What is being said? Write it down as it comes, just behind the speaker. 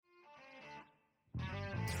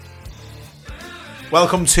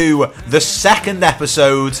Welcome to the second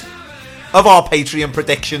episode of our Patreon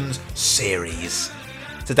predictions series.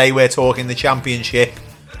 Today we're talking the Championship,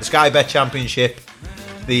 the Sky Bet Championship.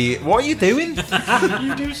 What are you doing?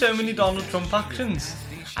 You do so many Donald Trump actions.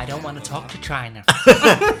 I don't want to talk to China.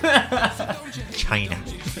 China.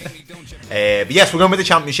 But yes, we're going with the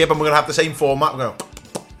Championship, and we're going to have the same format. We're going to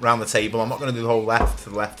round the table. I'm not going to do the whole left to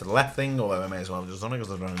the left to the left thing, although I may as well have just done it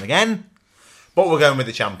because I've done it again. But we're going with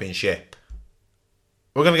the Championship.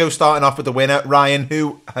 We're going to go starting off with the winner. Ryan,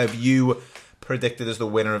 who have you predicted as the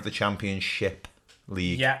winner of the Championship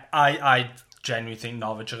League? Yeah, I genuinely think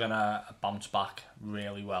Norwich are going to bounce back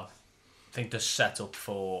really well. I think they're set up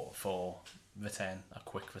for return, a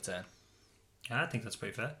quick return. Yeah, I think that's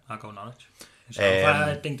pretty fair. I'll go Norwich.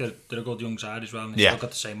 I think they're a good young side as well. And they've still got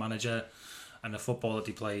the same manager, and the football that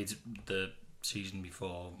they played the season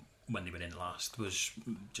before when they were in last was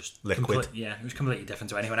just liquid. It was completely different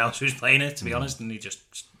to anyone else who was playing it, to be honest. And they just,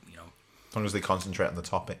 as long as they concentrate on the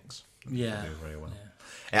topics, yeah, they do very well.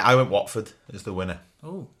 Yeah. I went Watford as the winner.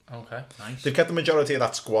 Oh, okay, nice. They've kept the majority of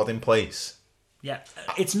that squad in place. Yeah,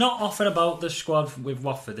 it's not often about the squad with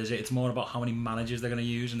Watford, is it? It's more about how many managers they're going to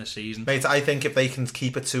use in the season. Mate, I think if they can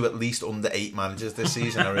keep it to at least under 8 managers this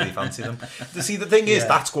season, I really fancy them. See, the thing is,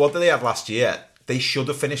 that squad that they had last year, they should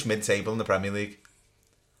have finished mid-table in the Premier League.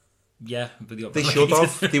 Yeah, but they should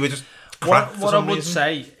have. They were just crap What I would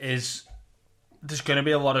say is there's going to be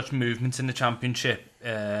a lot of movement in the Championship.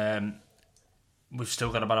 We've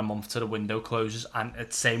still got about a month to the window closes, and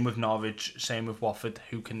it's same with Norwich, same with Watford.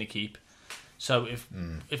 Who can they keep? So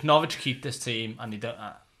if Norwich keep this team and they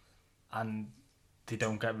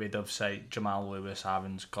don't get rid of, say, Jamal Lewis,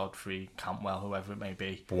 Aarons, Godfrey, Cantwell, whoever it may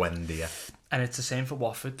be, Buendia, and it's the same for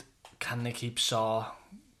Watford. Can they keep Saw?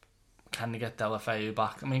 Can they get Deulofeu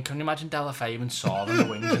back? I mean, can you imagine Deulofeu and Saw in the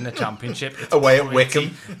wings in the Championship? It's away at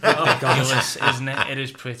Wickham. Ridiculous, isn't it? It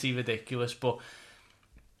is pretty ridiculous, but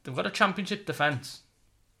they've got a Championship defence.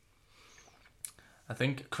 I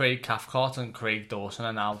think Craig Cathcart and Craig Dawson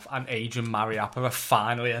are now, and Adrian Mariappa are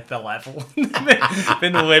finally at the level.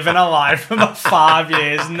 Been living a life for about 5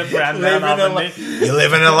 years in the Premier, haven't they? You're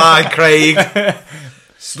living a lie, Craig.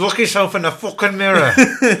 Look yourself in the fucking mirror.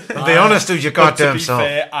 And be honest with your goddamn self. To be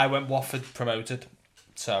fair, I went Watford promoted.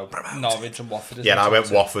 So Norwich and Watford is I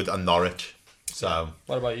went Watford and Norwich. So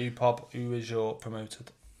what about you, Pop? Who is your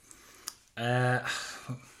promoted? I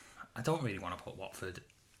don't really want to put Watford.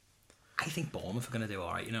 I think Bournemouth are going to do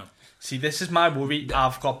alright, See, this is my worry.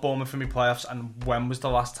 I've got Bournemouth in my playoffs, and when was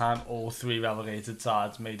the last time all 3 relegated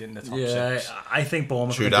sides made it in the top 6? I think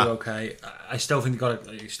Bournemouth will do okay. I still think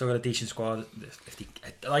they've still got a decent squad. If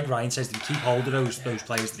they, like Ryan says, they keep hold of those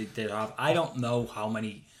players that they did have. I don't know how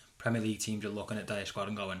many Premier League teams are looking at their squad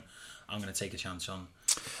and going, I'm going to take a chance on.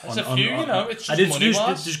 There's a few, it's just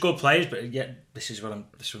money-wise. There's good players, but yeah, this is what I'm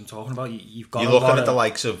talking about. You've got. You're looking at the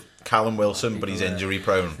likes of Callum Wilson, but he's injury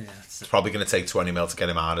prone. Yeah, it's probably going to take 20 mil to get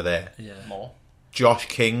him out of there. Yeah, more. Josh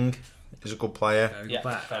King is a good player.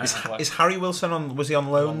 Is Harry Wilson on? Was he on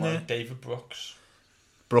loan there? David Brooks.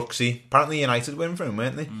 Brooksy. Apparently United went for him,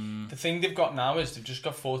 weren't they? The thing they've got now is they've just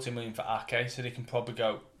got 40 million for Ake, so they can probably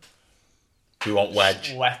go. We want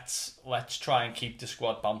Wedge. Let's try and keep the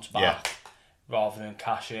squad bounced back rather than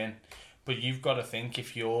cash in. But you've got to think,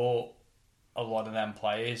 if you're a lot of them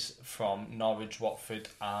players from Norwich, Watford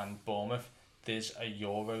and Bournemouth, there's a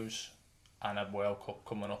Euros and a World Cup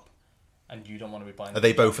coming up, and you don't want to be playing. Are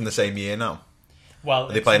they both in the same year now? Well,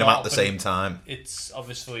 are they playing them at the same time? It's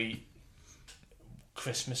obviously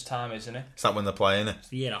Christmas time, isn't it? Is that when they're playing it? It's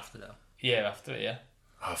the year after, though. Year after, yeah.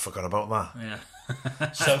 Oh, I forgot about that. Yeah.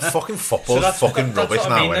 So fucking football's fucking rubbish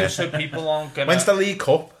now, isn't it? So people aren't gonna. When's the League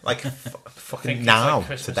Cup? Like fucking now,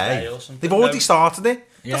 like today. Or They've already started it.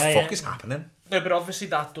 Yeah, What the fuck is happening? No, but obviously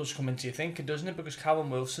that does come into your thinking, doesn't it? Because Callum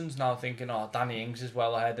Wilson's now thinking, Danny Ings is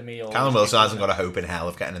well ahead of me. Callum Wilson hasn't got a hope in hell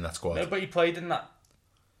of getting in that squad. No, but he played in that.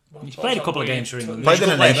 He's played a couple of games for England. Played in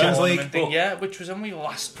the Nations League, which was only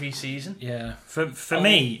last pre-season. Yeah, for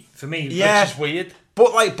me, yeah, which is weird.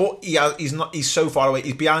 But he's not. He's so far away.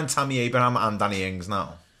 He's behind Tammy Abraham and Danny Ings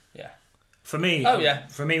now. Yeah. For me,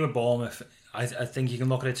 with Bournemouth, I think you can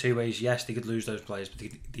look at it two ways. Yes, they could lose those players, but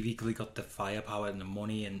they've equally got the firepower and the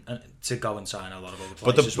money and to go and sign a lot of other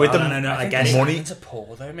players. But I guess money. Are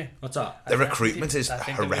poor, though, mate. What's that? The recruitment is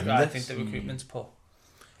horrendous. I think the recruitment's poor.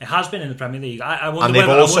 It has been in the Premier League. I wonder and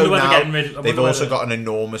they've they've also got an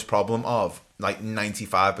enormous problem of like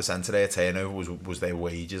 95% of their turnover was their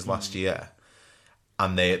wages last year,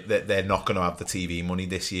 and they're not going to have the TV money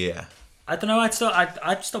this year. I don't know. I'd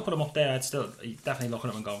still put them up there. I'd still definitely look at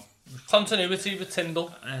them and go. Continuity with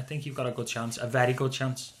Tyndall. I think you've got a good chance, a very good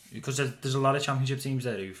chance, because there's a lot of Championship teams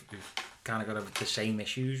there who've kind of got the same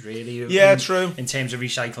issues, really. Yeah, true. In terms of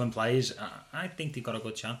recycling players, I think they've got a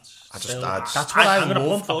good chance. That's what I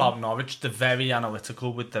love about Norwich. They're very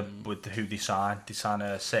analytical with who they sign. They sign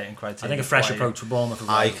a certain criteria. I think a fresh approach for Bournemouth.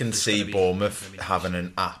 I can see Bournemouth having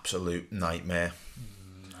an absolute nightmare.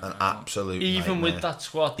 An absolute even nightmare. with that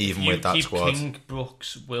squad. Even with that squad. King,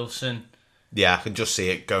 Brooks, Wilson. Yeah, I can just see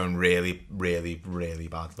it going really, really, really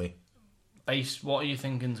badly. What are you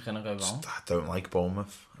thinking is going to go wrong? I don't like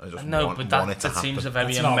Bournemouth. I just no, want but it to that seems happen. a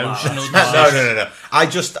very emotional decision. No. I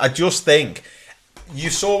just think you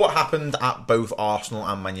saw what happened at both Arsenal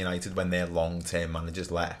and Man United when their long-term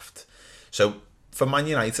managers left. So for Man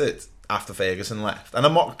United, after Ferguson left, and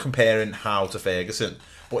I'm not comparing Howe to Ferguson,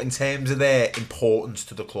 but in terms of their importance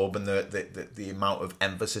to the club and the amount of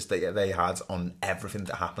emphasis that they had on everything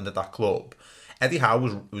that happened at that club, Eddie Howe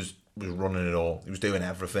was running it all. He was doing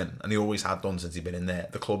everything, and he always had done since he'd been in there.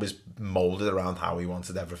 The club is moulded around how he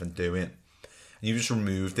wanted everything doing. And you just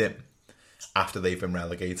removed him after they've been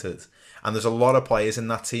relegated. And there's a lot of players in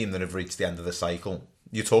that team that have reached the end of the cycle.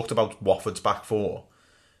 You talked about Watford's back four,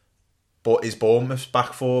 but is Bournemouth's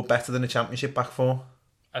back four better than a Championship back four?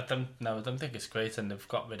 I don't think it's great, and they've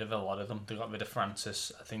got rid of a lot of them. They got rid of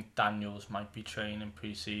Francis. I think Daniels might be training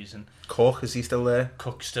pre-season. Cook, is he still there?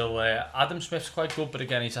 Cook's still there. Adam Smith's quite good, but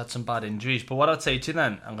again, he's had some bad injuries. But what I'd say to you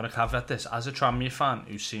then, I'm going to caveat this, as a Tranmere fan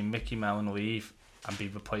who's seen Mickey Mellon leave and be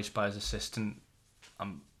replaced by his assistant,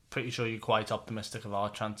 I'm pretty sure you're quite optimistic of our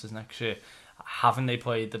chances next year. Haven't they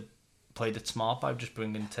played it smart by just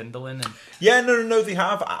bringing Tyndall in? And... Yeah, no, they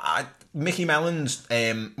have. Mickey Mellon's,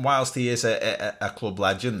 whilst he is a club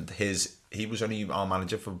legend, he was only our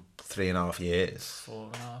manager for 3.5 years. 4.5,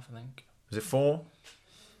 I think. Was it 4?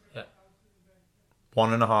 Yeah.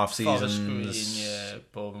 1.5 seasons. Forest Green, yeah.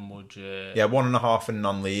 Bournemouth, yeah. Yeah, 1.5 in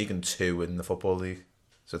non-league and 2 in the Football League.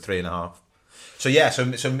 So 3.5. So yeah,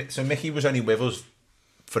 so Mickey was only with us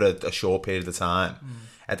for a short period of time.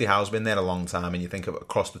 Eddie Howe's been there a long time, and you think of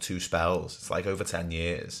across the 2 spells, it's like over 10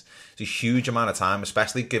 years. It's a huge amount of time,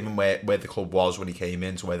 especially given where the club was when he came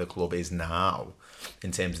in to where the club is now,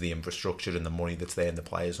 in terms of the infrastructure and the money that's there and the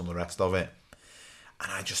players and the rest of it. And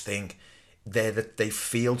I just think they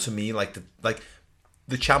feel to me like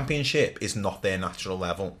the Championship is not their natural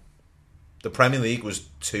level. The Premier League was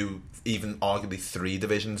 2, even arguably 3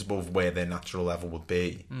 divisions above where their natural level would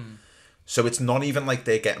be. So it's not even like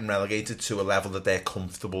they're getting relegated to a level that they're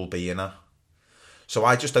comfortable being at. So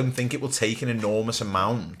I just don't think it will take an enormous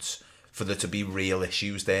amount for there to be real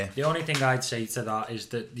issues there. The only thing I'd say to that is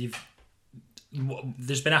that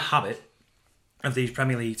there's been a habit of these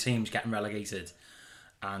Premier League teams getting relegated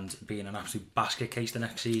and being an absolute basket case the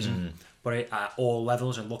next season. But at all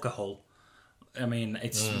levels, and look at Hull. I mean,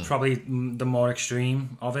 it's probably the more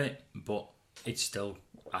extreme of it, but it's still,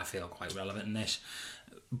 I feel, quite relevant in this.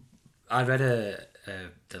 I read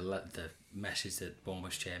the message that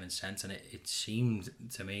Bournemouth's chairman sent, and it seemed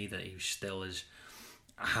to me that he was still as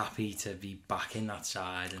happy to be back in that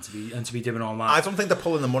side and to be doing all that. I don't think they're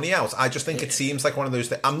pulling the money out. I just think it seems like one of those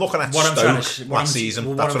things. I'm looking at Stoke last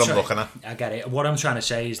season. That's what I'm looking at. I get it. What I'm trying to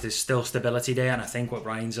say is there's still stability there, and I think what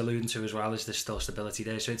Ryan's alluding to as well is there's still stability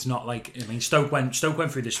there. So it's not like, I mean, Stoke went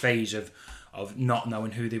through this phase of not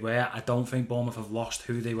knowing who they were. I don't think Bournemouth have lost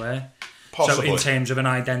who they were. Possibly. So in terms of an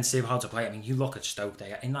identity of how to play, I mean, you look at Stoke,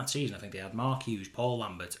 in that season, I think they had Mark Hughes, Paul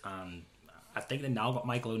Lambert, and I think they now got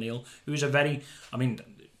Michael O'Neill, who was 2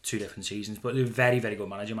 different seasons, but a very, very good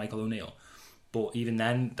manager, Michael O'Neill. But even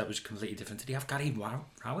then, that was completely different. Did he have Gary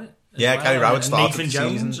Rowett? Yeah, Gary Rowett started Nathan the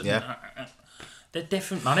Jones, season. Yeah. They're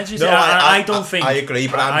different managers. No, I don't think. I agree,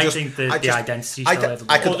 but I think the identity still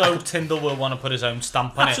although Tyndall will want to put his own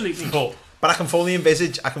stamp on it. But I can fully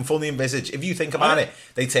envisage. If you think about it,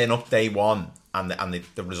 they turn up day one and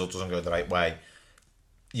the result doesn't go the right way.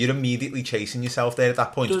 You're immediately chasing yourself there at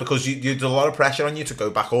that point because there's a lot of pressure on you to go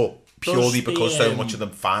back up purely because so much of the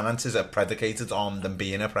finances are predicated on them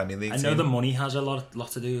being a Premier League team. I know the money has a lot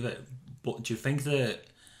to do with it, but do you think that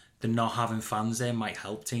the not having fans there might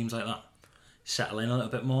help teams like that settle in a little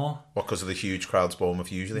bit more? What, because of the huge crowds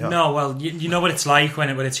Bournemouth usually have? No, well, you know what it's like when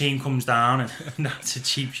a team comes down, and that's a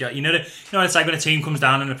cheap shot. You know what it's like when a team comes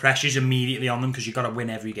down and the pressure's immediately on them because you've got to win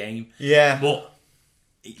every game. Yeah. But,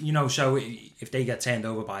 so if they get turned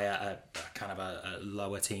over by a kind of a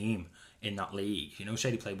lower team in that league,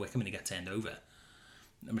 say they play Wickham and they get turned over.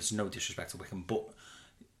 I mean, it's no disrespect to Wickham, but...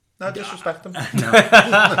 No, disrespect them. No.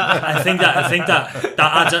 I think that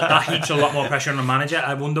adds that heaps a lot more pressure on the manager.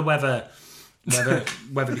 I wonder whether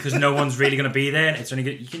because no one's really going to be there, it's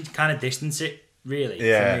only you can kind of distance it really.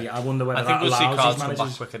 Yeah. For me, I wonder whether I think that we'll see allows cards these come back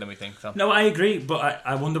managers... quicker than we think, though. No, I agree, but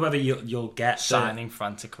I wonder whether you'll get Signing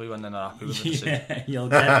frantically when they're not happy with the decision.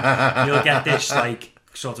 yeah, you'll get this like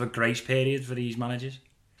sort of a grace period for these managers,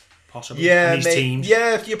 possibly. Yeah, and these teams.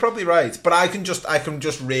 yeah, you're probably right. But I can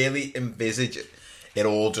just really envisage it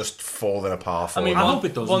all just falling apart. I mean, I hope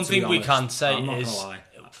it doesn't. one to be thing we honest. can say I'm not is gonna lie.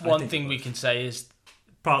 I one think thing it we will. can say is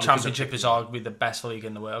Partly 'cause Championship is arguably the best league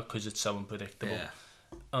in the world because it's so unpredictable.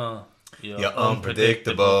 Yeah. You're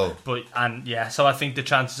unpredictable. But so I think the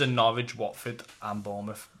chances of Norwich, Watford, and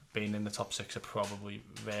Bournemouth being in the top 6 are probably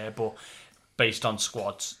rare. But based on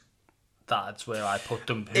squads, that's where I put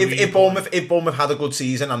them. If Bournemouth had a good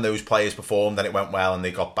season and those players performed and it went well and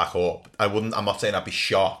they got back up, I'm not saying I'd be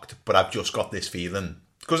shocked, but I've just got this feeling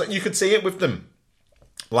because you could see it with them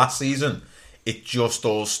last season. It just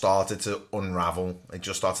all started to unravel. It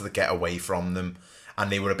just started to get away from them,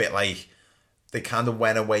 and they were a bit like they kind of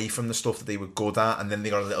went away from the stuff that they were good at, and then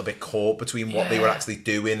they got a little bit caught between what they were actually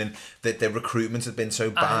doing, and that their recruitment had been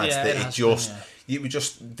so bad that you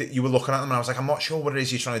were looking at them, and I was like, I'm not sure what it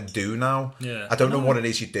is you're trying to do now. Yeah. I don't know what it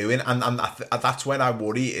is you're doing, and that's when I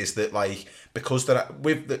worry is that like because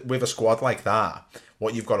with a squad like that,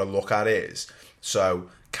 what you've got to look at is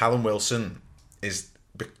so Callum Wilson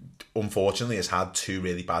unfortunately has had 2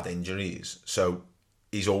 really bad injuries, so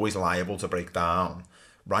he's always liable to break down.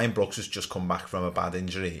 Ryan Brooks has just come back from a bad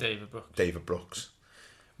injury. David Brooks.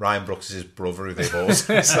 Ryan Brooks is his brother who they've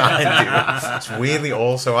also signed. It's weirdly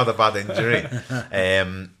also had a bad injury.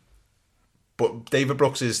 But David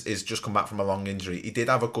Brooks is just come back from a long injury. He did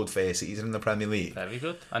have a good first season in the Premier League. Very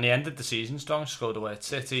good. And he ended the season strong, scored away at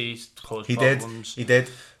City, caused He problems. did.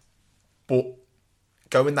 But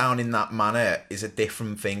going down in that manner is a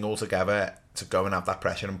different thing altogether. To go and have that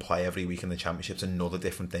pressure and play every week in the Championship's another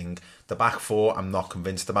different thing. The back 4, I'm not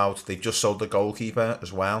convinced about. They've just sold the goalkeeper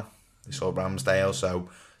as well. They sold Ramsdale, so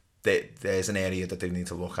there's an area that they need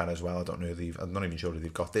to look at as well. I'm not even sure if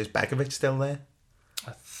they've got this. Begovic still there?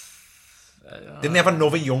 Didn't they have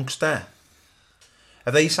another youngster?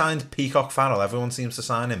 Have they signed Peacock Farrell? Everyone seems to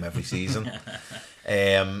sign him every season.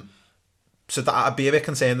 So that I'd be a bit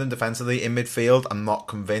concerned defensively in midfield. I'm not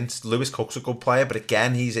convinced. Lewis Cook's a good player, but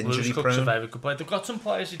again, he's injury prone. Lewis Cook's a very good player. They've got some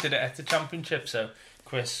players who did it at the Championship. So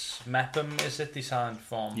Chris Mepham is it? They signed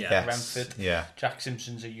from Brentford. Yeah. Jack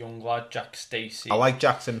Simpson's a young lad. Jack Stacey. I like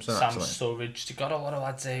Jack Simpson. Sam actually. Sturridge. They've got a lot of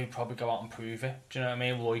lads there who probably go out and prove it. Do you know what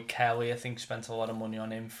I mean? Lloyd Kelly, I think, spent a lot of money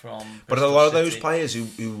on him from. But Bristol a lot of City. those players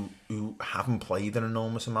who haven't played an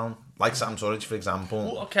enormous amount, like Sam Sturridge, for example.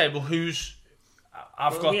 Well, okay, well,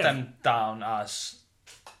 I've got them down as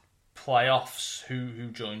playoffs. Who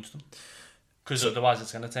joins them? Because otherwise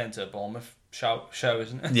it's going to turn into a Bournemouth show,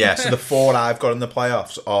 isn't it? Yeah, so the 4 I've got in the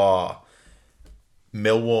playoffs are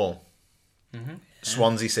Millwall,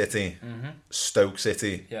 Swansea City, Stoke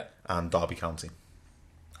City, and Derby County.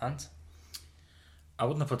 And? I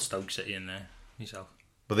wouldn't have put Stoke City in there myself.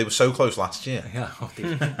 But they were so close last year.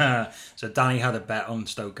 Yeah. So Danny had a bet on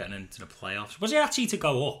Stoke getting into the playoffs. Was it actually to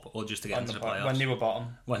go up or just to get into the playoffs? When they were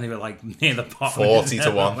bottom. When they were like near the bottom.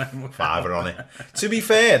 40-1. 5 on it. To be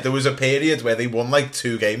fair, there was a period where they won like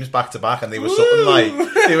 2 games back to back, and they were something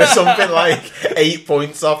like 8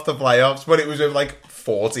 points off the playoffs, but it was with like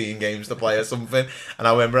 14 games to play or something. And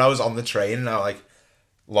I remember I was on the train and I like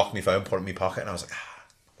locked my phone, put it in my pocket, and I was like,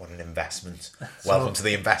 what an investment. Welcome to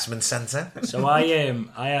the investment centre. So I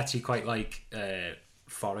actually quite like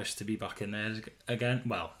Forest to be back in there again.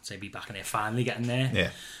 Well, say be back in there, finally getting there.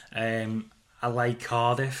 Yeah. I like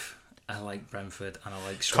Cardiff, I like Brentford, and I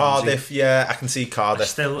like Swansea. Cardiff, yeah, I can see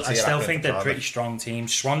Cardiff. I still think they're pretty strong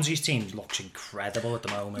teams. Swansea's team looks incredible at the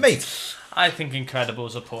moment. Mate, I think Incredible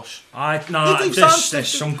is a push. There's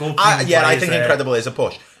some good players. I think Incredible is a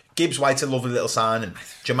push. Gibbs White's a lovely little signing.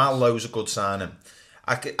 Jamal Lowe's a good signing.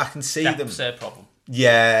 I can see them. That's their problem.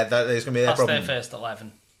 Yeah, that is going to be their That's problem. their first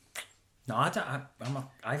 11. No,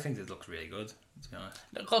 I think it looks really good, to be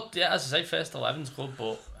honest. God, yeah, as I say, first 11's good,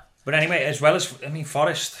 But anyway, as well as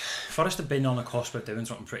Forest have been on the cusp of doing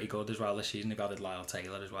something pretty good as well this season. They've added Lyle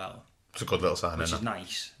Taylor as well. It's a good little signing. Which is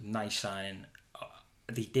nice signing.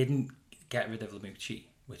 They didn't get rid of Lamucci,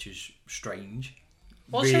 which is strange.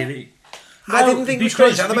 Was really. it? I didn't think it was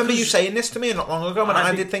strange. I remember you saying this to me not long ago, and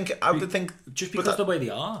I did think just because of the way they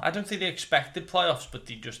are. I don't think they expected playoffs, but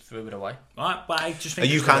they just threw it away. I just think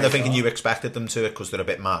are you kind of thinking you expected them to because they're a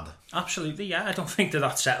bit mad? Absolutely, yeah. I don't think they're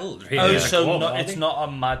that settled. Really. Oh, so it's not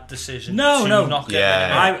a mad decision. No.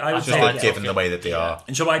 I would say that, given the way that they are.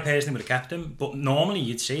 And so I personally would have kept him, but normally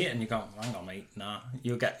you'd see it and you go, hang on, mate, nah,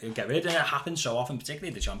 you'll get rid of it. And it happens so often, particularly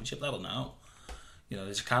at the Championship level now. You know,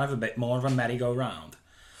 there's kind of a bit more of a merry-go-round.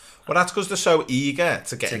 Well, that's because they're so eager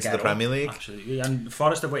to get into the Premier League. Absolutely, and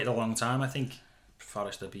Forest have waited a long time. I think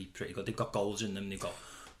Forest will be pretty good. They've got goals in them. They've got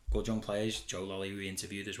good young players. Joe Lolly we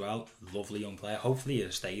interviewed as well. Lovely young player. Hopefully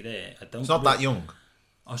he'll stay there. He's not that young.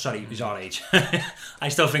 Oh, sorry, he's our age. I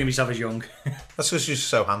still think of myself as young. That's because you're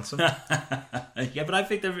so handsome. Yeah, but I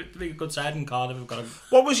think they're a good side in Cardiff. Have got a...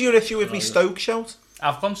 What was your issue with me Stoke shout?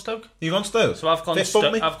 I've gone Stoke. You gone Stoke? So I've gone Fist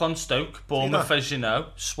bump me? I've gone Stoke. Bournemouth, as you know.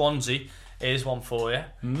 Swansea. Here's one for you.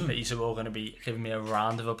 That you're all going to be giving me a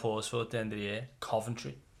round of applause for at the end of the year.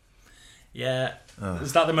 Coventry. Yeah.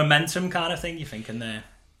 Is that the momentum kind of thing you're thinking there?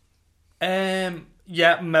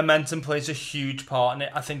 Yeah, momentum plays a huge part in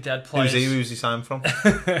it. I think they had players. Who's he signed from?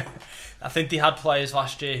 I think they had players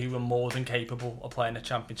last year who were more than capable of playing at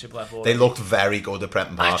Championship level. They looked very good at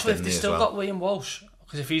Prenton Park. Actually, if didn't they they, still as well? got Liam Walsh,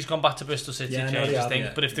 because if he's gone back to Bristol City, Yeah, it no, changes they have, things.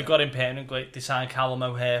 yeah, But if they've got him permanent, great. They signed Callum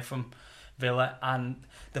O'Hare from Villa, and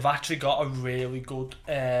they've actually got a really good.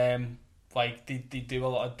 Like they do a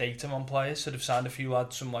lot of data on players, so they've signed a few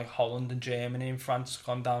lads from like Holland and Germany and France,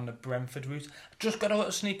 gone down the Brentford route. Just got a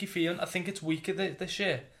little sneaky feeling. I think it's weaker this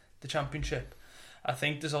year, the Championship. I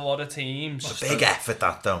think there's a lot of teams. It's a big effort,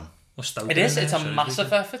 that though. It is. It's a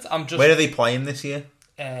massive effort. Where are they playing this year?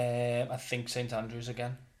 I think St Andrews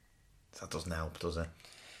again. That doesn't help, does it?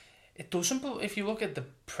 It doesn't, but if you look at the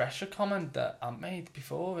pressure comment that I made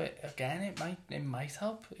before, it might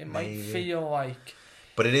help. It might feel like.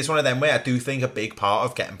 But it is one of them where I do think a big part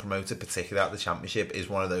of getting promoted, particularly at the Championship, is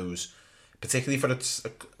one of those, particularly for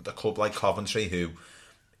a club like Coventry, who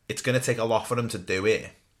it's going to take a lot for them to do it.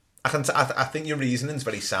 I think your reasoning's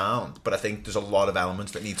very sound, but I think there's a lot of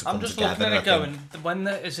elements that need to come together. I'm just looking at it going,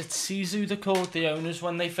 is it Sisu they called the owners,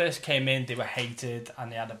 when they first came in, they were hated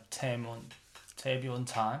and they had a turbulent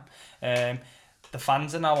time. The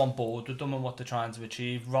fans are now on board with them and what they're trying to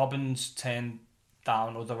achieve. Robins turned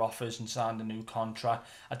down other offers and signed a new contract.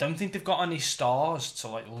 I don't think they've got any stars to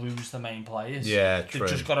like lose the main players. Yeah, true. They've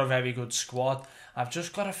just got a very good squad. I've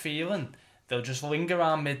just got a feeling they'll just linger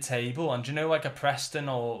around mid-table, and like a Preston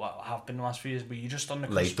or have been the last few years, where you're just on the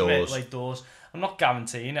cusp of it, late doors. I'm not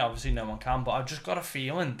guaranteeing it, obviously no one can, but I've just got a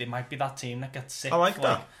feeling they might be that team that gets sick. I like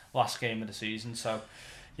that. Last game of the season. So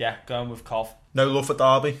yeah, going with Cov. No love for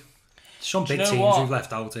Derby. Some big teams we've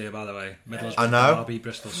left out here, by the way. Middlesbrough, I know. Derby,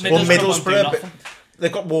 Bristol City. Well, Middlesbrough,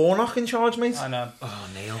 they've got Warnock in charge, mate. I know. Oh,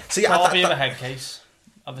 Neil. See, Derby have a head case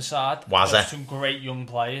of a side. Was it? Some great young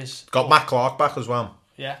players. Got Matt Clark back as well.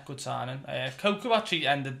 Yeah, good signing. Koku actually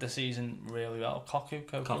ended the season really well. Koku.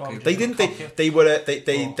 They didn't.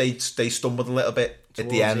 They stumbled a little bit at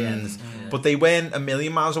the end, but they weren't a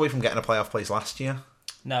million miles away from getting a playoff place last year.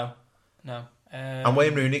 No. And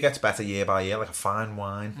Wayne Rooney gets better year by year, like a fine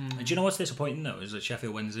wine. Do you know what's disappointing though? Is that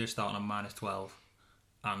Sheffield Wednesday starting on -12,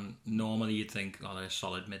 and normally you'd think, oh, they're a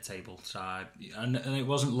solid mid-table side, and it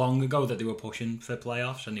wasn't long ago that they were pushing for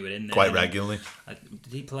playoffs and they were in there quite regularly.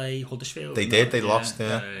 Did he play Huddersfield? They did. They lost.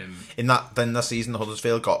 Yeah. In that season,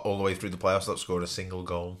 Huddersfield got all the way through the playoffs without scoring a single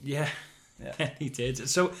goal. Yeah, he did.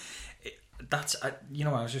 So that's I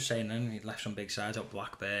was just saying. Then he left some big sides up.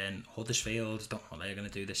 Blackburn, Huddersfield. Don't know what they're going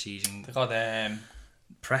to do this season. They got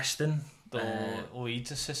Preston. The Leeds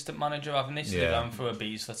assistant manager, haven't they? So they're going for a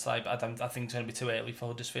Beasley type. I think it's going to be too early for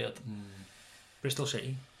Huddersfield. Bristol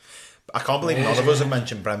City. I can't believe none of us have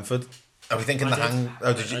mentioned Brentford. Are we thinking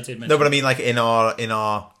I did. No, but I mean, like in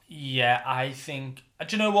our. Yeah, I think.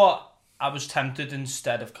 Do you know what? I was tempted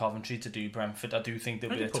instead of Coventry to do Brentford. I do think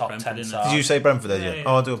they'll be a top 10 side. Did you say Brentford? Did you? Yeah.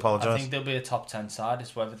 Oh, I do apologise. I think they'll be a top 10 side.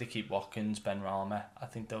 It's whether they keep Watkins, Ben Rama. I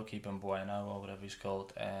think they'll keep Bueno or whatever he's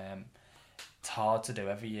called. It's hard to do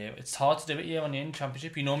every year. It's hard to do it year on year in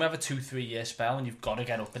Championship. You normally have a 2-3 year spell, and you've got to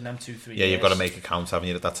get up in them 2-3 years. Yeah, you've got to make a count, haven't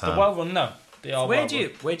you, at that time? They're well run though. They are. Where do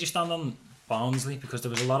you stand on Barnsley? Because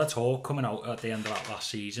there was a lot of talk coming out at the end of that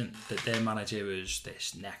last season that their manager was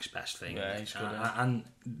this next best thing. Yeah, he's good, and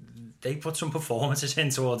they put some performances in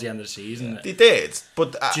towards the end of the season. They did,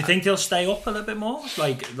 but do you think they'll stay up a little bit more?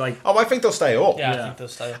 Like oh, I think they'll stay up. Yeah, I think they'll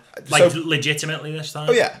stay up. Like legitimately this time.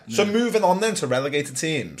 Oh yeah. So moving on then to relegated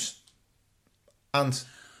teams, and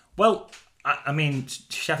well, I mean,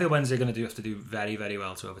 Sheffield Wednesday are going to have to do very, very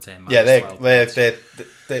well to overturn. Yeah, they're.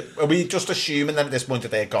 Are we just assuming then at this point that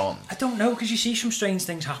they're gone? I don't know, because you see some strange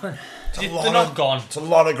things happen. They're not gone. It's a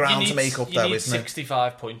lot of ground to make up, though, isn't it?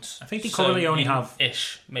 65 points. I think they currently only have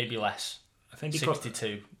maybe less. I think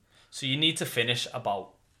 62. So you need to finish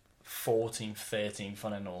about 14th, 13th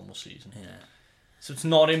on a normal season. Yeah. So it's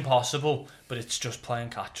not impossible, but it's just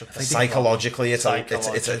playing catch up. Psychologically, it's a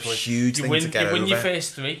huge thing to get over. You win your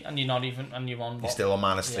first three, and you're on. You're still on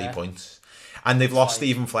 -3 points, and they've lost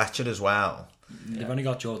Stephen Fletcher as well. They've only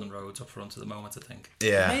got Jordan Rhodes up front at the moment, I think.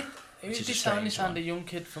 Yeah. Who did they sign? They signed a young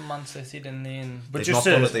kid from Man City, didn't they? But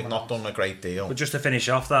they've not done a great deal. But just to finish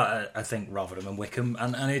off that, I think Rotherham and Wycombe,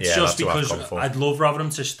 and it's Yeah, just that's what I've because come for. I'd love Rotherham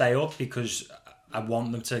to stay up because I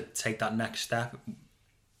want them to take that next step,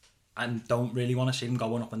 and don't really want to see them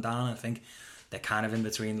going up and down. I think they're kind of in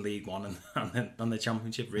between League One and the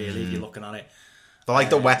Championship, really, if you're looking at it. They're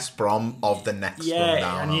like the West Brom of the next one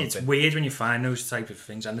down. And it's weird when you find those type of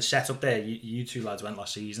things. And the setup there, you two lads went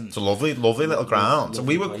last season. It's a lovely little ground.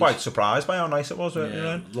 Lovely We were place. quite surprised by how nice it was.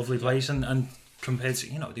 Lovely place, and compared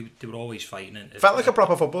to, they were always fighting it. Felt like a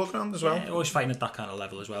proper football ground as well. Yeah, always fighting at that kind of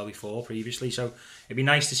level as well previously. So it'd be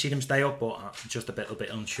nice to see them stay up, but I'm just a bit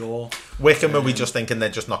unsure. Wycombe, are we just thinking they're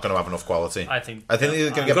just not going to have enough quality? I think they're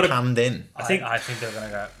going to get panned in. I think they're going to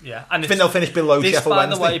go. Yeah, and I think they'll finish below this, Sheffield by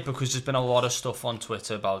Wednesday. the way, because there's been a lot of stuff on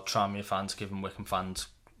Twitter about Tranmere fans giving Wycombe fans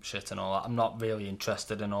shit and all that. I'm not really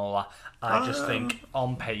interested in all that. I just think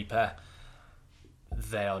on paper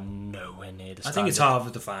they are nowhere near the standard. I think it's hard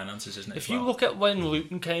with the finances, isn't it? If you look at when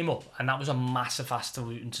Luton came up, and that was a massive ask to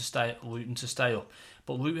Luton to stay up,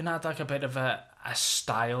 but Luton had like a bit of a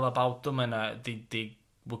style about them, and they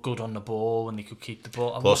were good on the ball and they could keep the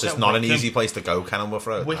ball. Plus, it's not an easy place to go, Kenilworth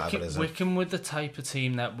Road. Wycombe were the type of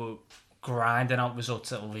team that were grinding out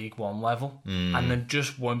results at League One level, and there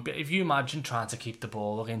just won't be. If you imagine trying to keep the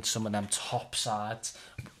ball against some of them top sides,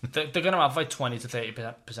 they're going to have like 20 to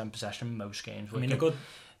 30% possession in most games. I mean, It'll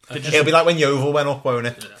be like when Yeovil went up, won't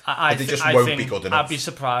it? They just won't be good enough. I'd be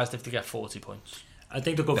surprised if they get 40 points. I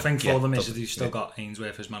think the good thing for them is that they've still got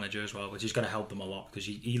Ainsworth as manager as well, which is going to help them a lot because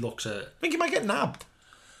he looks at. I think he might get nabbed.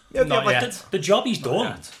 Not yet. The job he's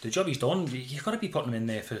done. The job he's done. You've got to be putting him in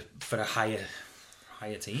there for a higher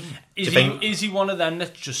team. Is he one of them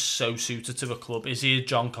that's just so suited to a club? Is he a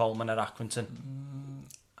John Coleman at Accrington?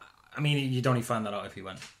 I mean, you'd only find that out if he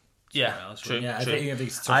went. Yeah, else, true. Yeah, true. I think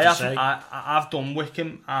it's tough to say. I've done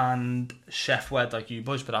Wycombe and Sheffield like you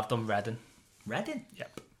boys, but I've done Reading. Reading?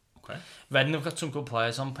 Yep. Okay. Reading have got some good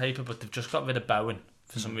players on paper, but they've just got rid of Bowen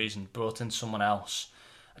for some reason, brought in someone else.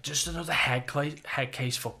 Just another head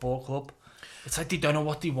case football club. It's like they don't know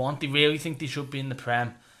what they want. They really think they should be in the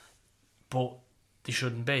Prem, but they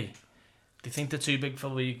shouldn't be. They think they're too big for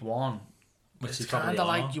League One. It's kind of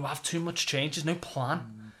like you have too much change. There's no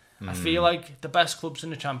plan. I feel like the best clubs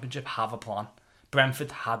in the Championship have a plan.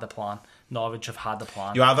 Brentford had a plan. Norwich have had a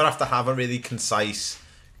plan. You either have to have a really concise,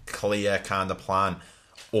 clear kind of plan,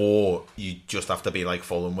 or you just have to be like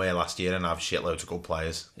Fulham were last year and have shitloads of good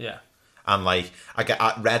players. Yeah. And like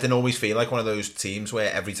Reading always feel like one of those teams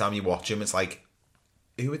where every time you watch them, it's like,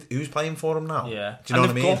 who's playing for them now? Yeah. Do you know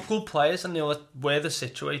what I mean? They've got good players, and where they're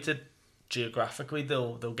situated geographically,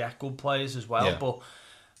 they'll get good players as well. Yeah. But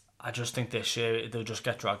I just think this year they'll just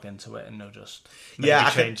get dragged into it, and they'll just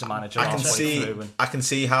change the manager. I can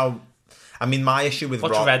see how. I mean, my issue with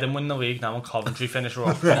watch Reading win the league now and Coventry finish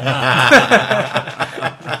off.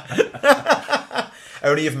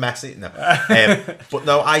 Only if Messi. No, but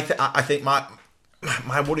no. I think my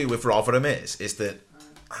worry with Rotherham is that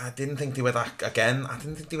I didn't think they were that. Again, I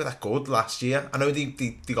didn't think they were that good last year. I know they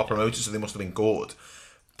got promoted, so they must have been good.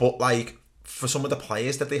 But like for some of the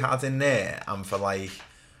players that they had in there, and for like.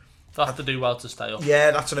 They have to do well to stay up.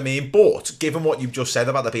 Yeah, that's what I mean. But given what you've just said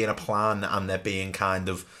about there being a plan and there being kind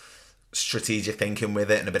of strategic thinking with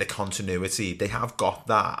it and a bit of continuity, they have got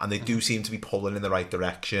that, and they do seem to be pulling in the right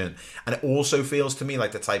direction. And it also feels to me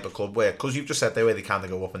like the type of club where, because you've just said they kind of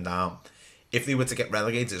go up and down, if they were to get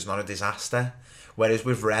relegated, it's not a disaster. Whereas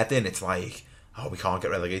with Reading, it's like, oh, we can't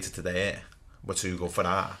get relegated today. We're too good for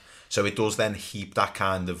that. So it does then heap that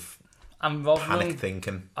kind of panic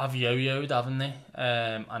thinking. Have yo-yoed, haven't they?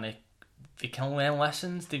 And they can learn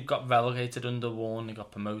lessons. They've got relegated under Warne, they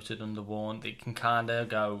got promoted under Warne. They can kind of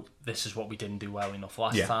go, this is what we didn't do well enough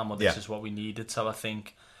last time, or this is what we needed. So I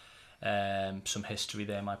think some history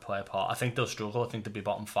there might play a part. I think they'll struggle. I think they'll be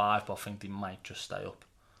bottom 5, but I think they might just stay up.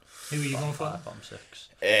 Who are you going for? Bottom 6.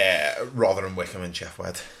 Rotherham, Wycombe and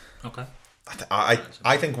Sheffield. Okay.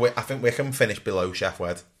 I think Wycombe finished below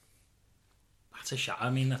Sheffield. That's a shot. I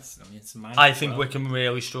mean, it's a I think Wycombe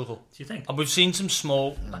really struggle. Do you think? And we've seen some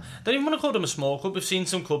small. I don't even want to call them a small club. We've seen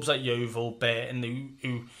some clubs like Yeovil, Burton,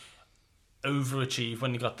 who overachieved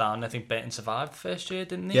when they got down. I think Burton survived the first year,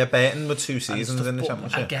 didn't they? Yeah, Burton were 2 seasons in the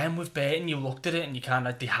Championship. Again, with Burton, you looked at it and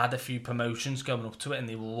they had a few promotions going up to it, and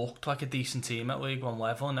they looked like a decent team at League One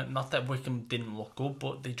level. And not that Wycombe didn't look good,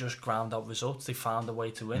 but they just ground out results. They found a way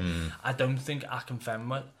to win. I don't think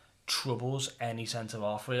Akinfenwa troubles any centre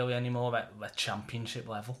half really anymore at Championship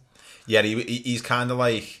level. Yeah, he's kind of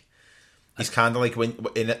like when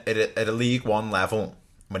at a League One level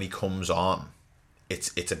when he comes on,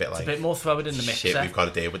 it's a bit like a bit more throw it in the shit. mixer. We've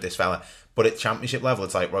got to deal with this fella. But at championship level,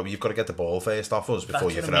 it's like, well, you've got to get the ball first off us before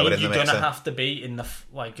you throw it in the mixer. You're gonna have to be in the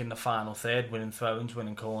final third, winning throw-ins,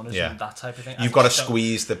 winning corners, and that type of thing. You've got to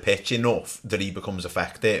squeeze the pitch enough that he becomes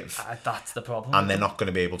effective. That's the problem. And they're not going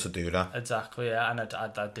to be able to do that. Exactly, yeah. And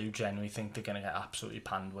I do genuinely think they're going to get absolutely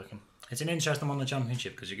panned with him. It's an interesting one, the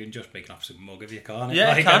championship, because you can just make an absolute mug of you, can't it? Yeah,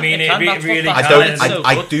 like, it can, I mean, it really can.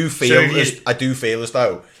 I do feel as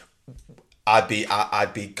though I'd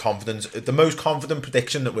be confident. The most confident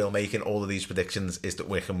prediction that we'll make in all of these predictions is that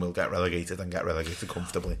Wycombe will get relegated and get relegated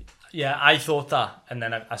comfortably. Yeah, I thought that, and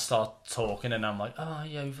then I start talking, and I'm like, "Oh,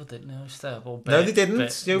 Yeovil didn't. No, it's terrible." No, they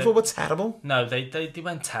didn't. Yeovil were terrible. No, they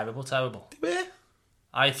went terrible. They were.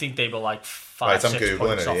 I think they were like 5, 6 I'm Googling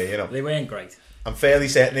points it off. here, you know. They weren't great. I'm fairly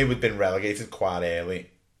certain they would have been relegated quite early.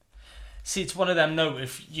 See, it's one of them. No,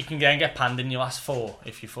 if you can get panned in your last 4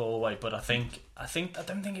 if you fall away, but I don't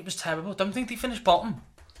think it was terrible. I don't think they finished bottom.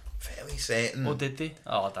 Fairly certain. Or did they?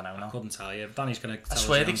 Oh, I don't know. I couldn't tell you. Danny's going to tell us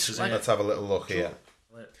swear the they- answers like- here. Let's have a little look here.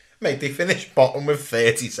 Mate, they finished bottom with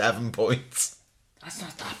 37 points. That's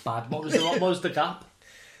not that bad. What was the gap?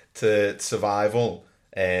 To survival,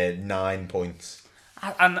 9 points.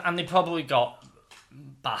 And they probably got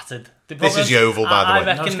battered. This is Yeovil, by the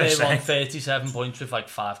way. I reckon they were on say. 37 points with like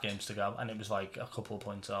 5 games to go, and it was like a couple of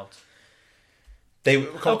points out.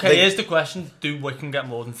 Okay, Here's the question: do Wycombe get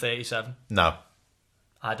more than 37? No.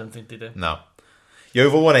 I don't think they do. No.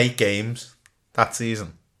 Yeovil won 8 games that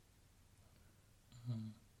season.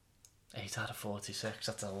 8 out of 46.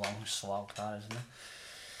 That's a long slog, that, isn't it?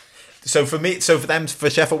 For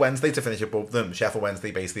Sheffield Wednesday to finish above them, Sheffield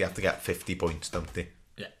Wednesday basically have to get 50 points, don't they?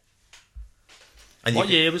 Yeah. And What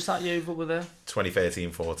year was that Yeovil were there?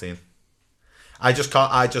 2013-14. I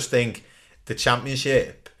just think the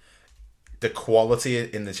championship, the quality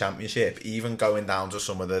in the championship, even going down to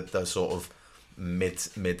some of the sort of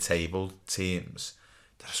mid-table teams,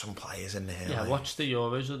 there are some players in there. Yeah, watch the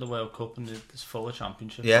Euros or the World Cup and it's full of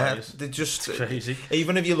championship Yeah, players. they're just It's crazy.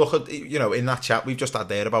 Even if you look at, in that chat we've just had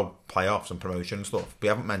there about playoffs and promotion and stuff, we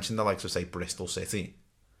haven't mentioned the likes of, say, Bristol City.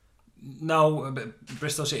 No, but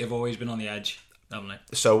Bristol City have always been on the edge, haven't they?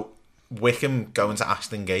 So Wycombe going to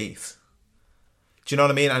Aston Gate. Do you know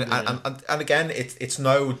what I mean? And again, it's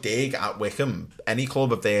no dig at Wycombe. Any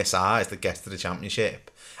club of their size that gets to the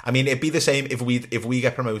championship. I mean, it'd be the same if we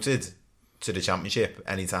get promoted to the championship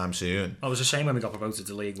anytime soon. Well, it was the same when we got promoted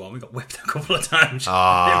to League One. We got whipped a couple of times.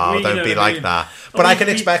 Oh, don't be like that. But I can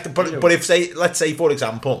expect. But if let's say for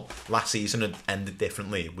example, last season had ended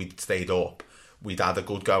differently. We'd stayed up. We'd had a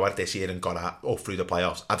good go at this year and got up through the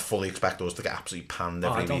playoffs. I'd fully expect us to get absolutely panned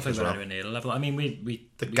every I don't week think as we're well. anywhere near the level. I mean,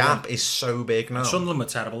 The gap is so big now. Sunderland were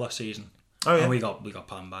terrible last season. Oh yeah. And we got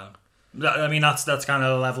panned by them. I mean, that's kind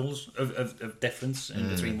of the levels of difference in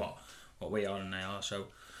between what we are and they are. So,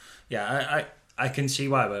 yeah, I can see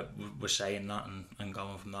why we're saying that and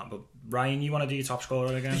going from that. But Ryan, you want to do your top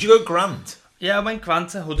scorer again? Did you go Grant? Yeah, I went Grant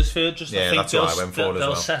to Huddersfield. I think that's what I went for as they'll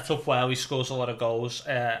well. set up well. He scores a lot of goals.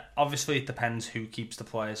 Obviously, it depends who keeps the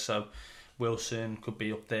players. So Wilson could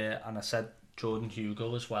be up there, and I said Jordan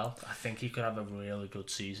Hugo as well. I think he could have a really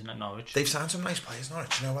good season at Norwich. They've signed some nice players,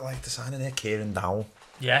 Norwich. What I like to sign in there? Kieran Dowell.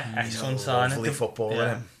 Yeah, excellent signing. Lovely footballer.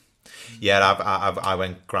 Yeah. Him. Yeah, I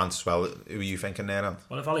went Grant as well. Who are you thinking there, Ant?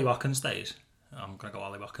 Well, if Ollie Watkins stays, I'm going to go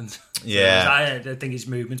Ollie Watkins. Yeah. I think his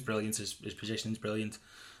movement's brilliant, his positioning's brilliant.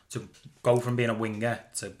 To go from being a winger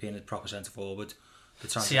to being a proper centre forward.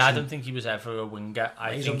 See, I don't think he was ever a winger.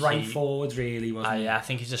 He's a right forward, really, wasn't he? I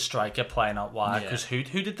think he's a striker playing out wide. Because who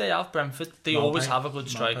did they have? Brentford. They always have a good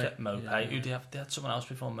striker. Mope. Yeah. Who did they have? They had someone else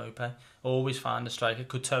before Mope. Always find a striker.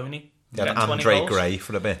 Could Tony? They had get 20 Andre goals? Gray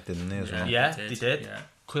for a bit, didn't they, as well? Yeah, they did. Yeah.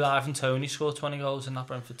 Could Ivan Toney score 20 goals in that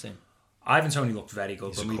Brentford team? Ivan Toney looked very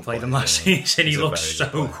good when we good played him player, last yeah. season. He He's a looked very so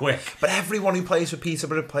good player. quick. But everyone who plays for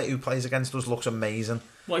Peterborough, who plays against us, looks amazing.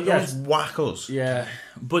 Well, They yeah. always whack us. Yeah,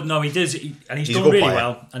 but no, he does, and he's a done good really player.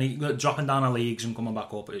 well. And he dropping down the leagues and coming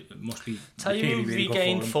back up. It must be Tell you really, who really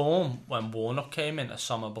regained good for him. form when Warnock came in,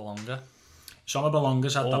 Asoma Belonga. Soma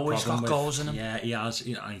Belonga's had Always that problem got with, goals in him. Yeah, he has,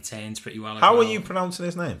 and he turns pretty well. How as are well. you pronouncing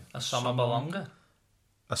his name? Asoma Belonga.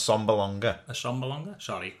 A Sombalonga. A Soma Belonga?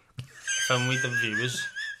 Sorry. If only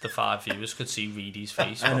the 5 viewers could see Reedy's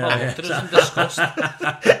face. I know, looked at us in disgust.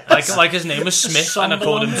 like his name was Smith and I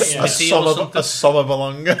called him Sombalonga, yeah. Smithy or something. A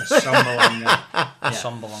Sombalonga. Soma Belonga.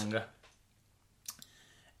 Asoma Belonga.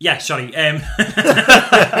 Yeah, sorry.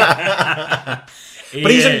 But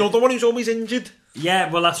he's another one who's always injured. Yeah,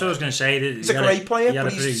 well, that's what I was going to say. He's a great player, he had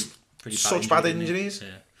but a he's pretty such bad didn't he? injuries. Yeah.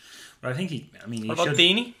 But I think he What about should...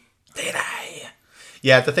 Deeney?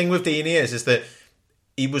 Yeah, the thing with Deeney is that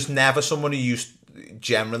he was never someone who used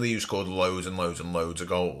generally who scored loads and loads and loads of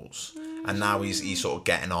goals. And now he's sort of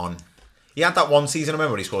getting on. He had that one season, I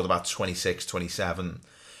remember, he scored about 26, 27.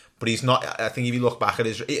 But he's not, I think if you look back at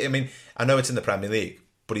his, I mean, I know it's in the Premier League,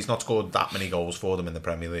 but he's not scored that many goals for them in the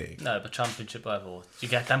Premier League. No, but Championship level, you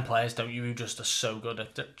get them players, don't you, who just are so good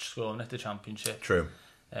at scoring at the Championship. True.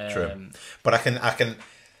 But I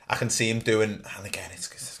can see him doing, and again,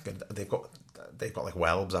 it's good. They've got like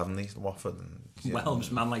Welbs, haven't they? Watford. And,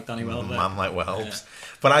 Welbs, man like Danny Welbs. Man like Welbs. Yeah.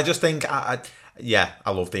 But I just think, I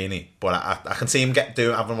love Deeney, but I can see him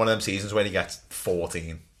having one of them seasons where he gets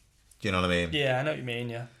 14. Do you know what I mean? Yeah, I know what you mean,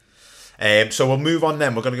 yeah. So we'll move on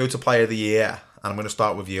then. We're going to go to Player of the Year, and I'm going to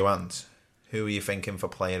start with you, Ant. Who are you thinking for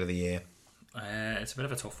Player of the Year? It's a bit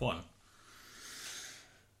of a tough one.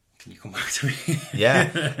 Can you come back to me? Yeah.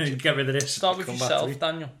 Get rid of this. Start with yourself,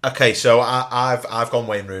 Daniel. Okay, so I've gone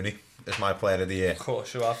Wayne Rooney as my Player of the Year. Of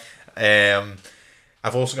course you have.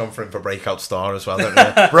 I've also gone for him for Breakout Star as well, don't you?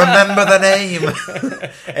 Remember the name.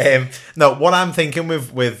 No, what I'm thinking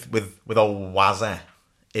with old Wazza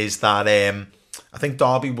is that I think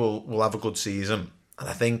Derby will have a good season, and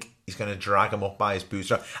I think he's going to drag him up by his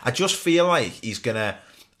bootstrap. I just feel like he's going to...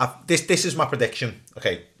 This is my prediction.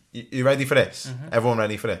 Okay, you ready for this? Mm-hmm. Everyone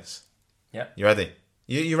ready for this? Yeah. You ready?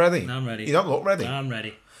 You ready? I'm ready. You don't look ready. I'm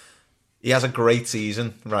ready. He has a great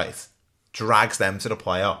season, right? Drags them to the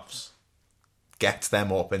playoffs. Gets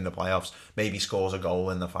them up in the playoffs. Maybe scores a goal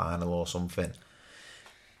in the final or something.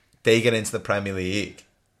 They get into the Premier League,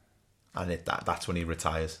 and that's when he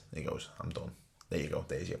retires. He goes, I'm done. There you go.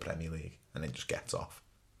 There's your Premier League. And then just gets off.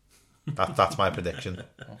 That's my prediction.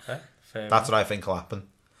 Okay, fair That's what I think will happen.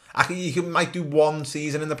 He might do one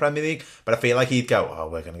season in the Premier League, but I feel like he'd go,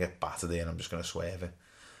 we're going to get battered here and I'm just going to swerve it.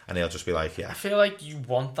 And he'll just be like, yeah. I feel like you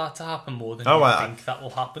want that to happen more than you think that will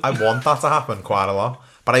happen. I want that to happen quite a lot.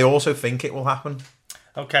 But I also think it will happen.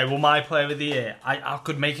 Okay, well, my Player of the Year, I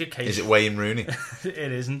could make a case... Is it Wayne Rooney?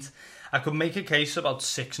 It isn't. I could make a case about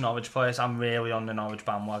 6 Norwich players. I'm really on the Norwich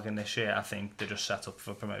bandwagon this year. I think they're just set up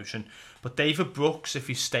for promotion. But David Brooks, if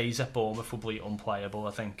he stays at Bournemouth, will be unplayable,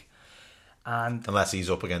 I think. And unless he's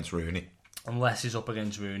up against Rooney. Unless he's up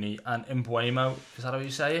against Rooney. And Mbeumo, is that how you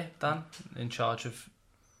say it, Dan? In charge of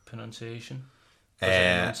pronunciation?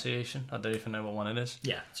 Pronunciation? I don't even know what one it is.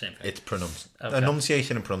 Yeah, same thing. It's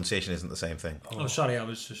enunciation and pronunciation isn't the same thing. Oh, sorry, I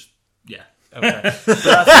was just... Yeah. Okay. But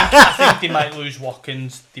I think they might lose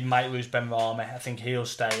Watkins. They might lose Ben Rama. I think he'll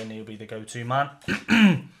stay and he'll be the go-to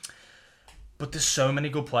man. But there's so many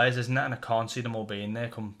good players, isn't it? And I can't see them all being there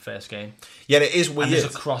come first game. Yeah, it is weird. And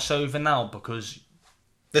there's a crossover now because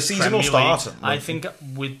the season will start. I think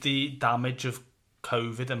with the damage of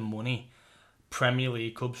COVID and money, Premier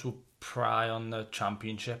League clubs will pry on the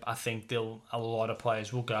Championship. I think a lot of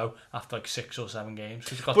players will go after like 6 or 7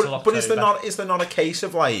 games. But is there not a case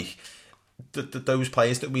of like those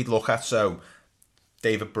players that we'd look at? So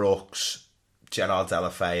David Brooks, Gerard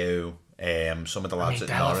Deulofeu. Some of the lads at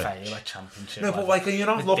Norwich. Like Championship. No, but like, are you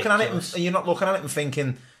not looking at it and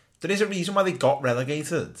thinking there is a reason why they got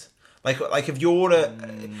relegated? Like if you're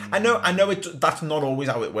I know that's not always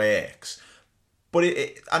how it works, but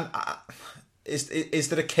is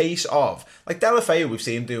there a case of like Deulofeu? We've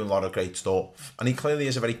seen him do a lot of great stuff, and he clearly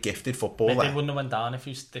is a very gifted footballer. They wouldn't have went down if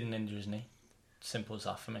he didn't injure his knee. Simple as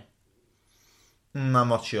that for me. I'm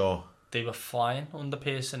not sure. They were flying under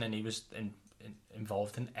Pearson, and he was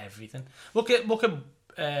involved in everything. Look at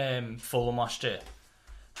Fulham last year.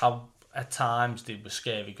 How at times they were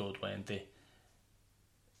scary good, weren't they?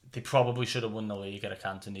 They probably should have won the league at a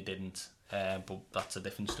cant and they didn't. But that's a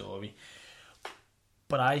different story.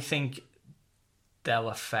 But I think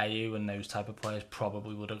Deulofeu and those type of players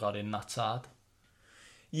probably would have got in that side.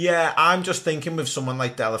 Yeah, I'm just thinking with someone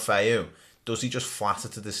like Deulofeu, does he just flatter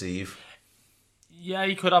to deceive? Yeah,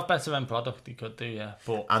 he could have better end product. He could do, yeah.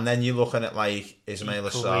 But and then you're looking at like Ismail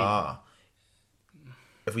Assar.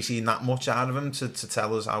 Have we seen that much out of him to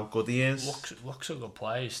tell us how good he is? Looks a good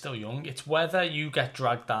player. He's still young. It's whether you get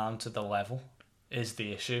dragged down to the level is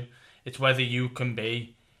the issue. It's whether you can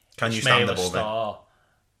be stand above Assar,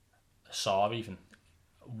 Assar even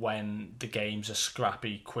when the game's a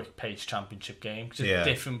scrappy, quick-paced Championship game. Because it's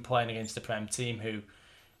different playing against the Prem team who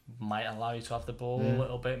might allow you to have the ball a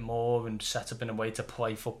little bit more and set up in a way to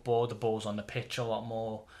play football. The ball's on the pitch a lot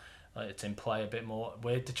more. It's in play a bit more.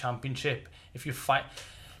 With the Championship, if you fight...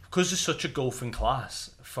 Because there's such a golfing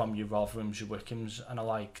class from your Rotherhams, your Wickhams and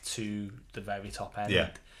alike to the very top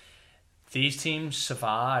end, these teams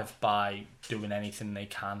survive by doing anything they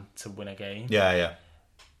can to win a game. Yeah.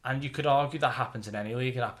 And you could argue that happens in any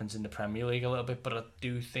league. It happens in the Premier League a little bit, but I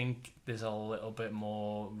do think there's a little bit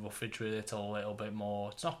more roughage with it, a little bit more...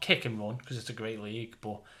 It's not kick and run, because it's a great league,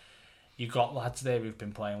 but You got lads there who've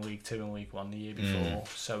been playing League 2 and League 1 the year before,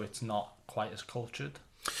 so it's not quite as cultured.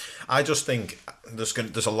 I just think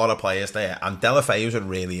there's a lot of players there, and Deulofeu's a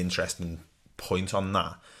really interesting point on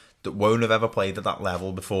that won't have ever played at that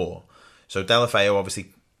level before. So Deulofeu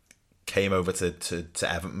obviously came over to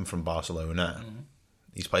Everton from Barcelona.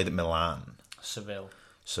 He's played at Milan, Seville,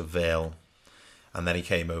 and then he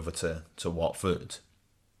came over to Watford.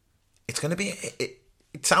 It's going to be...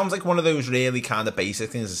 It sounds like one of those really kind of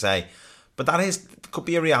basic things to say, but could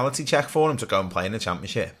be a reality check for him to go and play in the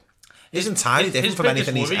Championship. It's entirely different from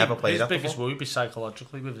anything he's ever played at before. His biggest worry would be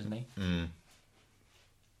psychologically with his knee.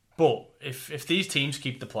 But if these teams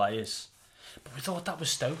keep the players... But we thought that was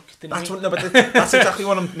Stoke, didn't we? That's exactly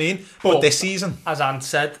what I mean. But this season... As Ant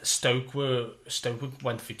said, Stoke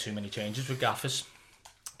went through too many changes with gaffers.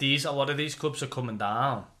 A lot of these clubs are coming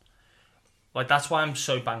down. Like, that's why I'm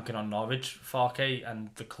so banking on Norwich, Farke and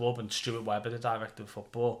the club, and Stuart Webber, the director of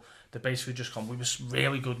football. They're basically just gone, we were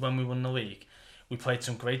really good when we won the league. We played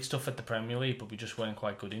some great stuff at the Premier League, but we just weren't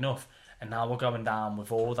quite good enough. And now we're going down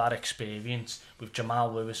with all that experience, with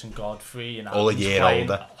Jamal Lewis and Godfrey, and all a year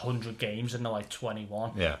older, 100 games and they're like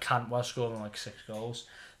 21. Yeah. Cantwell scoring like 6 goals.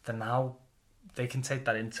 Then now they can take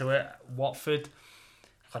that into it. Watford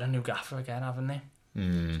got a new gaffer again, haven't they?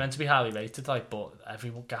 It's meant to be highly rated, but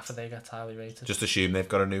every gaffer they get highly rated. Just assume they've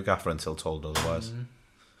got a new gaffer until told otherwise.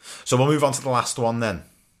 So we'll move on to the last one then.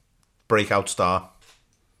 Breakout star.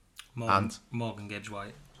 Morgan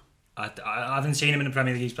Gibbs-White. I haven't seen him in the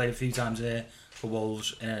Premier League. He's played a few times there for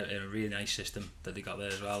Wolves in a really nice system that they got there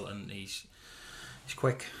as well, and he's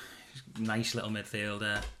quick. He's a nice little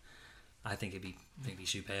midfielder. I think he'd be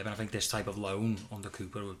superb, and I think this type of loan under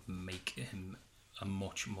Cooper would make him a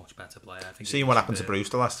much better player. I think. Seeing what happened to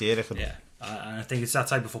Brewster last year, and I think it's that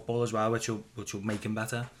type of football as well, which will make him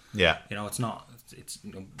better. Yeah,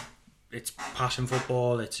 it's passion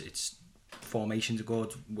football. It's formations are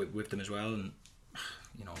good with them as well, and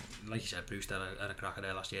like you said, Brewster had a cracker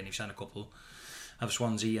there last year, and he's signed a couple of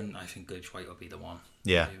Swansea, and I think Gibbs-White will be the one.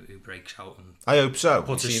 Yeah, who breaks out and I hope so.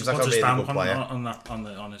 Puts he seems a like a really good player.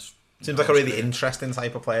 On his. Seems like a really interesting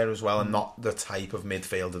type of player as well, and not the type of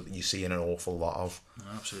midfielder that you see in an awful lot of.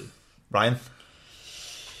 Absolutely. Ryan?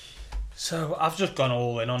 So I've just gone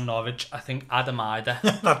all in on Norwich. I think Adam Ider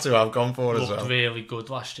that's who I've gone for as well. Looked really good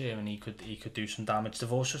last year, and he could do some damage.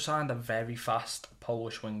 They've also signed a very fast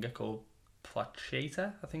Polish winger called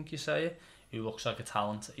Placheta, I think you say it, who looks like a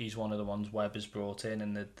talent. He's one of the ones Webber's brought in,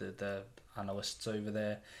 and the analysts over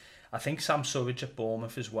there. I think Sam Surridge at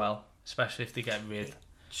Bournemouth as well, especially if they get rid.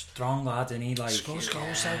 Strong lad, isn't he? Scores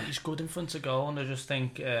goals, he's good in front of goal, and I just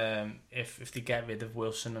think if they get rid of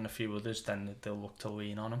Wilson and a few others, then they'll look to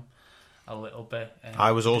lean on him a little bit.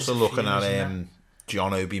 I was also looking at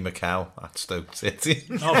John Obi Mikel at Stoke City.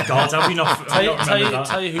 Oh God, have we not?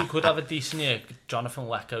 Tell you who could have a decent year. Jonathan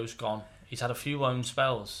Lecco's gone. He's had a few loan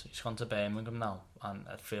spells. He's gone to Birmingham now, and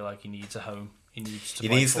I feel like he needs a home. He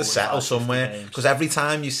needs to settle somewhere, because every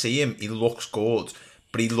time you see him, he looks good.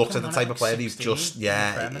 But he looks at the type of player he's just he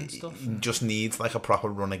just needs like a proper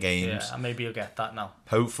run of games. Yeah, and maybe he'll get that now.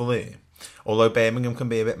 Hopefully. Although Birmingham can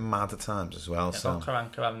be a bit mad at times as well. So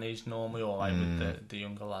Karanka having these normally alright with the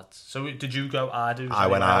younger lads. So did you go Adu? I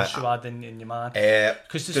went else you had in your mind?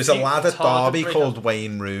 There's a lad at Derby called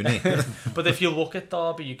Wayne Rooney. But if you look at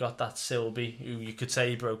Derby, you got that Silby, who you could say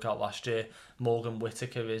he broke out last year. Morgan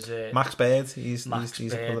Whittaker is it? Max Baird, he's a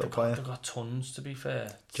good little player. They've got tons, to be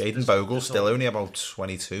fair. Jaden Bogle's still only about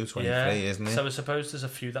 22, 23, isn't he? So I suppose there's a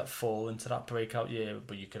few that fall into that breakout year,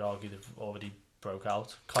 but you could argue they've already broke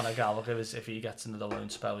out. Conor Gallagher, if he gets another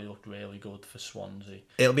loan spell, he looked really good for Swansea.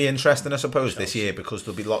 It'll be interesting, I suppose, this year, because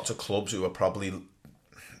there'll be lots of clubs who are probably,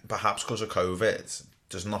 perhaps because of COVID,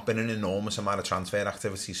 there's not been an enormous amount of transfer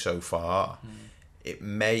activity so far. It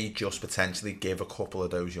may just potentially give a couple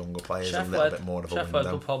of those younger players a little bit more of a window.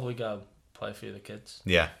 Sheffield will probably go play for the kids.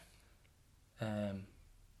 Yeah.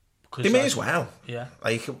 They may as well. Yeah.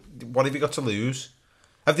 Like, what have you got to lose?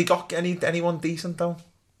 Have they got anyone decent though?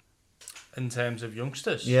 In terms of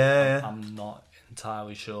youngsters? Yeah. I'm not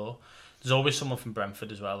entirely sure. There's always someone from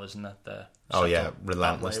Brentford as well, isn't there? Oh yeah,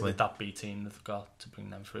 relentlessly. With that B team they've got to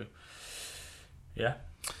bring them through. Yeah.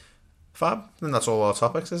 Fab. Then that's all our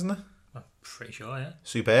topics, isn't it? I'm pretty sure, yeah.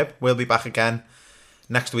 Superb. We'll be back again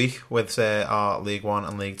next week with our League 1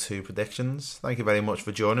 and League 2 predictions. Thank you very much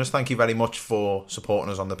for joining us. Thank you very much for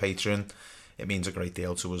supporting us on the Patreon. It means a great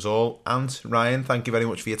deal to us all. And Ryan, thank you very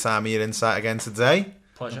much for your time and your insight again today.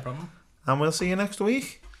 Pleasure. No problem. And we'll see you next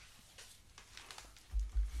week.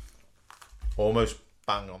 Almost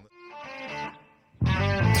bang on.